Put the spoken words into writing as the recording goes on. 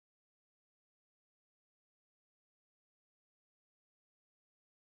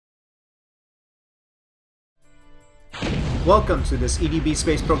Welcome to this EDB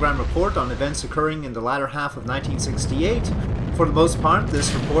Space Program report on events occurring in the latter half of 1968. For the most part,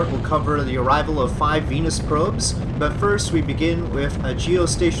 this report will cover the arrival of 5 Venus probes, but first we begin with a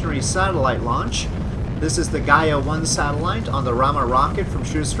geostationary satellite launch. This is the Gaia 1 satellite on the Rama rocket from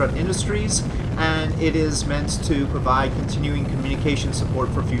Shearstrut Industries, and it is meant to provide continuing communication support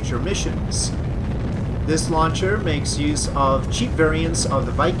for future missions. This launcher makes use of cheap variants of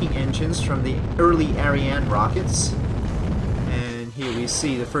the Viking engines from the early Ariane rockets. And here we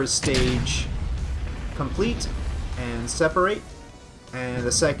see the first stage complete and separate, and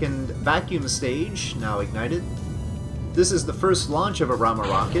the second vacuum stage now ignited. This is the first launch of a Rama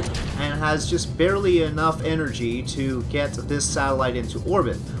rocket and has just barely enough energy to get this satellite into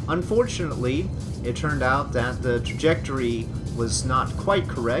orbit. Unfortunately, it turned out that the trajectory was not quite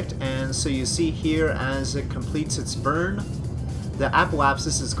correct, and so you see here as it completes its burn, the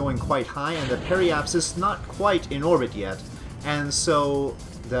apoapsis is going quite high and the periapsis not quite in orbit yet. And so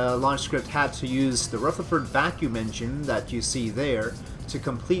the launch script had to use the Rutherford vacuum engine that you see there to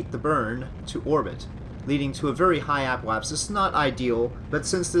complete the burn to orbit, leading to a very high apoapsis. Not ideal, but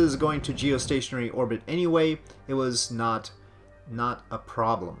since this is going to geostationary orbit anyway, it was not a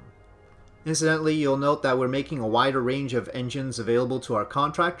problem. Incidentally, you'll note that we're making a wider range of engines available to our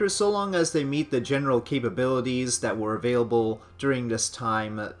contractors so long as they meet the general capabilities that were available during this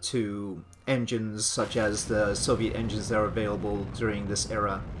time to engines such as the Soviet engines that are available during this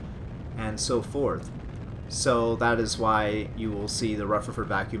era, and so forth. So that is why you will see the Rutherford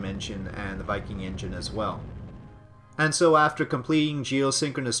vacuum engine and the Viking engine as well. And so after completing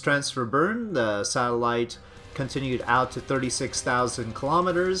geosynchronous transfer burn, the satellite continued out to 36,000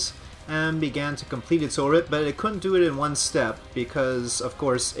 kilometers and began to complete its orbit, but it couldn't do it in one step because, of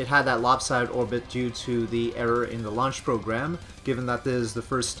course, it had that lopsided orbit due to the error in the launch program, given that this is the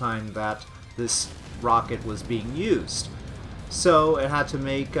first time that this rocket was being used. So it had to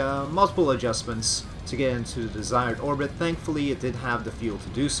make multiple adjustments to get into the desired orbit. Thankfully, it did have the fuel to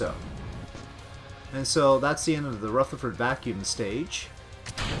do so. And so that's the end of the Rutherford vacuum stage.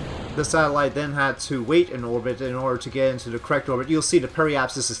 The satellite then had to wait in orbit in order to get into the correct orbit. You'll see the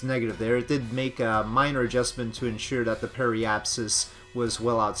periapsis is negative there. It did make a minor adjustment to ensure that the periapsis was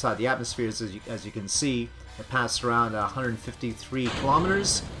well outside the atmosphere. As you can see, it passed around 153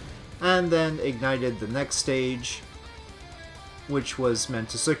 kilometers and then ignited the next stage, which was meant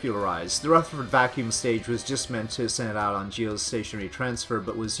to circularize. The Rutherford vacuum stage was just meant to send it out on geostationary transfer,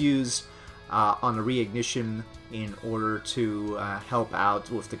 but was used on a reignition in order to help out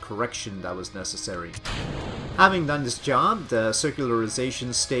with the correction that was necessary. Having done this job, the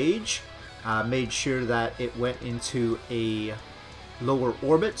circularization stage made sure that it went into a lower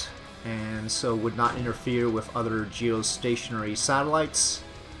orbit and so would not interfere with other geostationary satellites,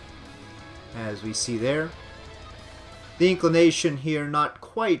 as we see there. The inclination here not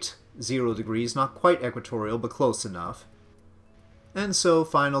quite 0 degrees, not quite equatorial, but close enough. And so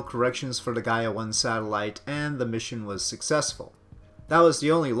final corrections for the Gaia 1 satellite, and the mission was successful. That was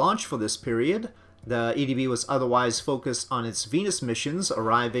the only launch for this period. The EDB was otherwise focused on its Venus missions,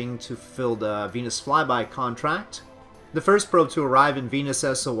 arriving to fulfill the Venus flyby contract. The first probe to arrive in Venus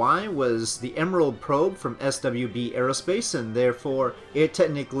SOI was the Emerald probe from SWB Aerospace, and therefore it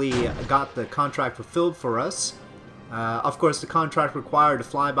technically got the contract fulfilled for us. Of course, the contract required to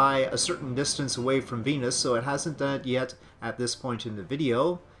fly by a certain distance away from Venus, so it hasn't done it yet at this point in the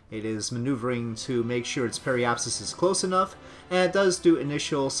video. It is maneuvering to make sure its periapsis is close enough, and it does do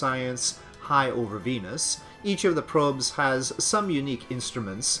initial science high over Venus. Each of the probes has some unique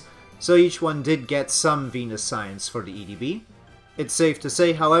instruments, so each one did get some Venus science for the EDB. It's safe to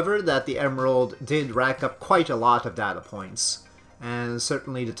say, however, that the Emerald did rack up quite a lot of data points, and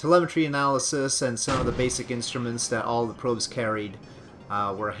certainly the telemetry analysis and some of the basic instruments that all the probes carried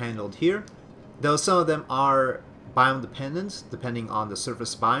were handled here, though some of them are biome dependent, depending on the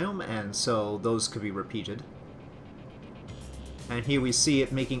surface biome, and so those could be repeated. And here we see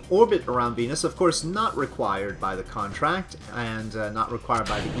it making orbit around Venus, of course not required by the contract, and not required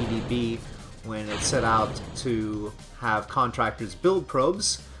by the EDB when it set out to have contractors build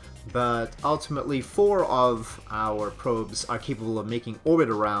probes, but ultimately 4 of our probes are capable of making orbit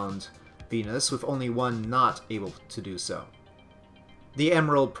around Venus, with only 1 not able to do so. The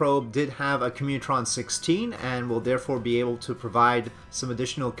Emerald probe did have a Communitron 16 and will therefore be able to provide some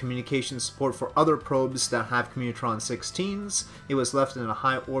additional communication support for other probes that have Communitron 16s. It was left in a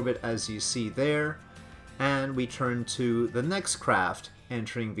high orbit, as you see there, and we turn to the next craft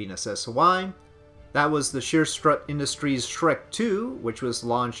entering Venus SOI. That was the Shearstrut Industries Shrek 2, which was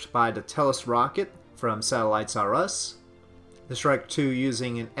launched by the Tellus rocket from Satellites R Us. The Shrek 2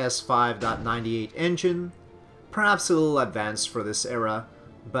 using an S5.98 engine, perhaps a little advanced for this era,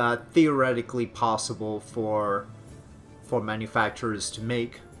 but theoretically possible for manufacturers to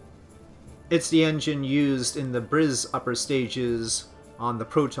make. It's the engine used in the Briz upper stages on the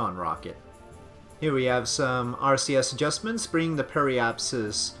Proton rocket. Here we have some RCS adjustments, bringing the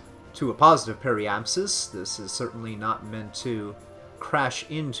periapsis to a positive periapsis. This is certainly not meant to crash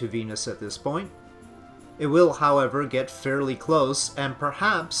into Venus at this point. It will, however, get fairly close, and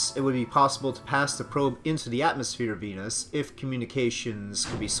perhaps it would be possible to pass the probe into the atmosphere of Venus if communications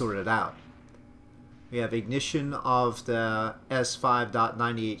could be sorted out. We have ignition of the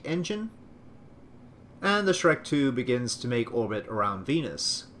S5.98 engine, and the Shrek 2 begins to make orbit around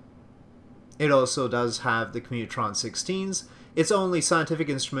Venus. It also does have the Commutron 16s. Its only scientific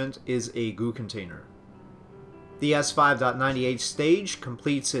instrument is a goo container. The S5.98 stage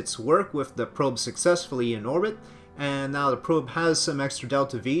completes its work with the probe successfully in orbit, and now the probe has some extra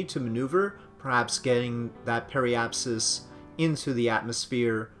delta V to maneuver, perhaps getting that periapsis into the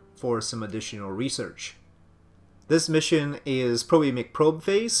atmosphere for some additional research. This mission is Probe Probe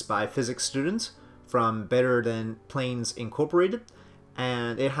Phase by physics students from Better Than Planes Incorporated,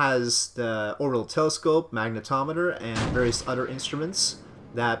 and it has the orbital telescope, magnetometer, and various other instruments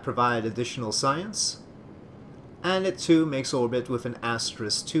that provide additional science. And it too makes orbit with an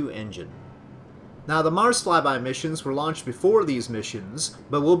Asterisk 2 engine. Now, the Mars flyby missions were launched before these missions,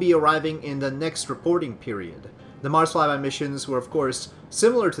 but will be arriving in the next reporting period. The Mars flyby missions were, of course,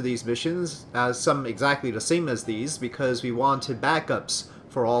 similar to these missions, as some exactly the same as these, because we wanted backups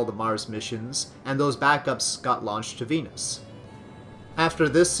for all the Mars missions, and those backups got launched to Venus. After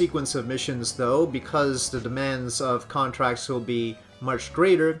this sequence of missions, though, because the demands of contracts will be much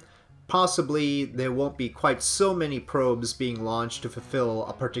greater, possibly there won't be quite so many probes being launched to fulfill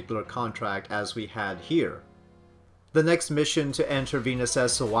a particular contract as we had here. The next mission to enter Venus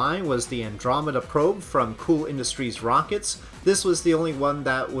SOI was the Andromeda probe from Cool Industries rockets. This was the only one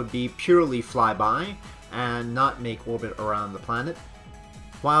that would be purely flyby and not make orbit around the planet.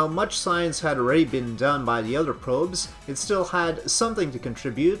 While much science had already been done by the other probes, it still had something to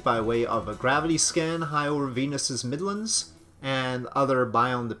contribute by way of a gravity scan high over Venus's midlands, and other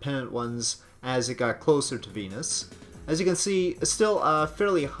biome-dependent ones as it got closer to Venus. As you can see, still a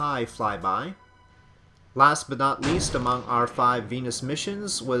fairly high flyby. Last but not least among our 5 Venus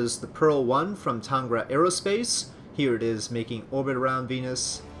missions was the Pearl 1 from Tangra Aerospace. Here it is making orbit around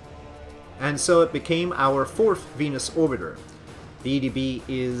Venus. And so it became our 4th Venus orbiter. The EDB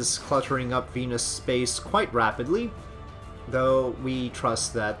is cluttering up Venus space quite rapidly, though we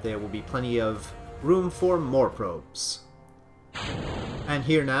trust that there will be plenty of room for more probes. And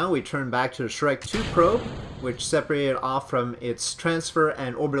here now we turn back to the Shrek 2 probe, which separated off from its transfer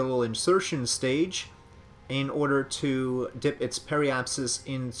and orbital insertion stage in order to dip its periapsis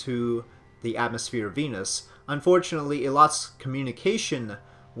into the atmosphere of Venus. Unfortunately, it lost communication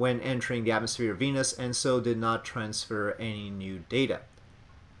when entering the atmosphere of Venus, and so did not transfer any new data.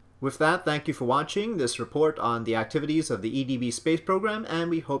 With that, thank you for watching this report on the activities of the EDB space program, and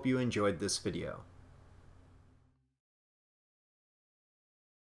we hope you enjoyed this video.